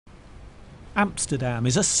Amsterdam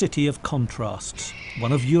is a city of contrasts.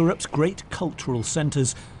 One of Europe's great cultural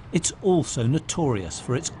centres, it's also notorious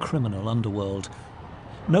for its criminal underworld.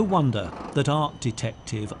 No wonder that art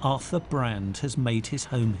detective Arthur Brand has made his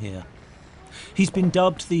home here. He's been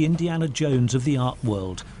dubbed the Indiana Jones of the art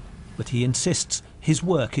world, but he insists his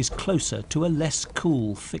work is closer to a less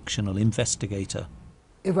cool fictional investigator.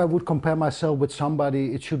 If I would compare myself with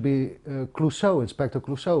somebody, it should be Clouseau, Inspector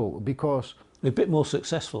Clouseau, because... A bit more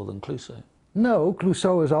successful than Clouseau. No,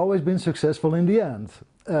 Clouseau has always been successful in the end,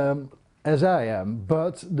 as I am.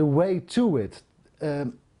 But the way to it,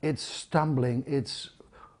 it's stumbling, it's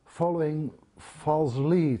following false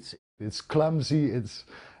leads, it's clumsy,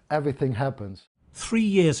 everything happens. 3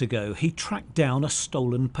 years ago, he tracked down a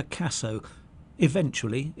stolen Picasso.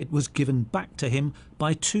 Eventually, it was given back to him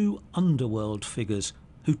by two underworld figures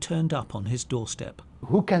who turned up on his doorstep.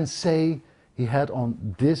 Who can say he had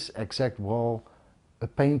on this exact wall a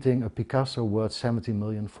painting, a Picasso worth 70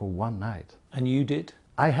 million for one night? And you did?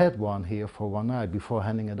 I had one here for one night before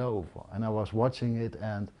handing it over, and I was watching it,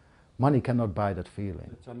 and money cannot buy that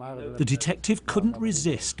feeling. The detective couldn't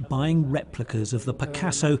resist buying replicas of the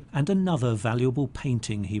Picasso and another valuable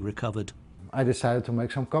painting he recovered. I decided to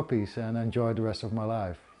make some copies and enjoy the rest of my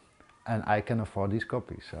life. And I can afford these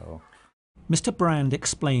copies, so... Mr. Brand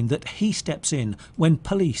explained that he steps in when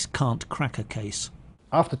police can't crack a case.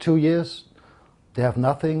 After 2 years, they have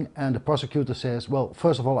nothing, and the prosecutor says, well,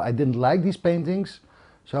 first of all, I didn't like these paintings,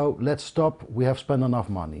 so let's stop, we have spent enough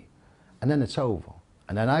money. And then it's over.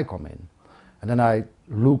 And then I come in. And then I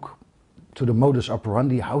look to the modus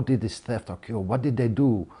operandi. How did this theft occur? What did they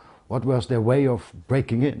do? What was their way of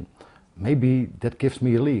breaking in? Maybe that gives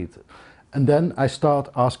me a lead. And then I start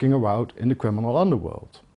asking around in the criminal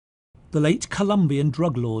underworld. The late Colombian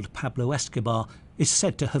drug lord Pablo Escobar is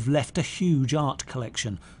said to have left a huge art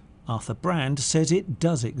collection. Arthur Brand says it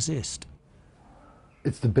does exist.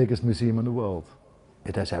 It's the biggest museum in the world.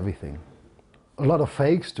 It has everything. A lot of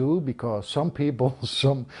fakes too, because some people,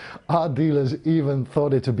 some art dealers even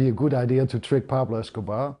thought it to be a good idea to trick Pablo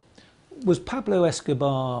Escobar. Was Pablo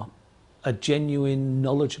Escobar a genuine,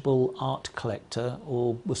 knowledgeable art collector,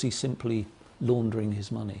 or was he simply laundering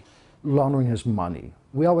his money? Laundering his money.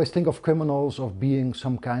 We always think of criminals of being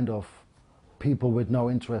some kind of people with no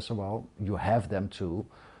interest. Well, you have them too,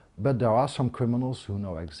 but there are some criminals who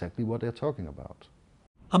know exactly what they're talking about.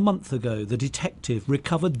 A month ago, the detective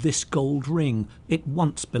recovered this gold ring. It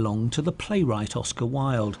once belonged to the playwright Oscar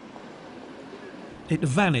Wilde. It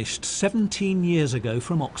vanished 17 years ago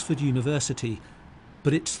from Oxford University,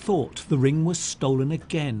 but it's thought the ring was stolen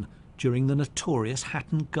again during the notorious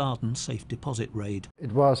Hatton Garden safe deposit raid.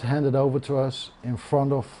 It was handed over to us in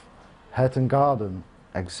front of Hatton Garden,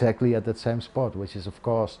 exactly at that same spot, which is of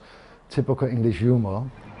course typical English humour.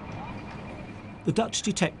 The Dutch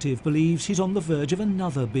detective believes he's on the verge of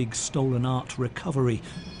another big stolen art recovery,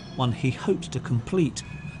 one he hopes to complete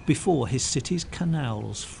before his city's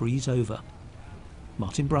canals freeze over.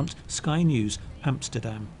 Martin Brunt, Sky News,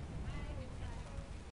 Amsterdam.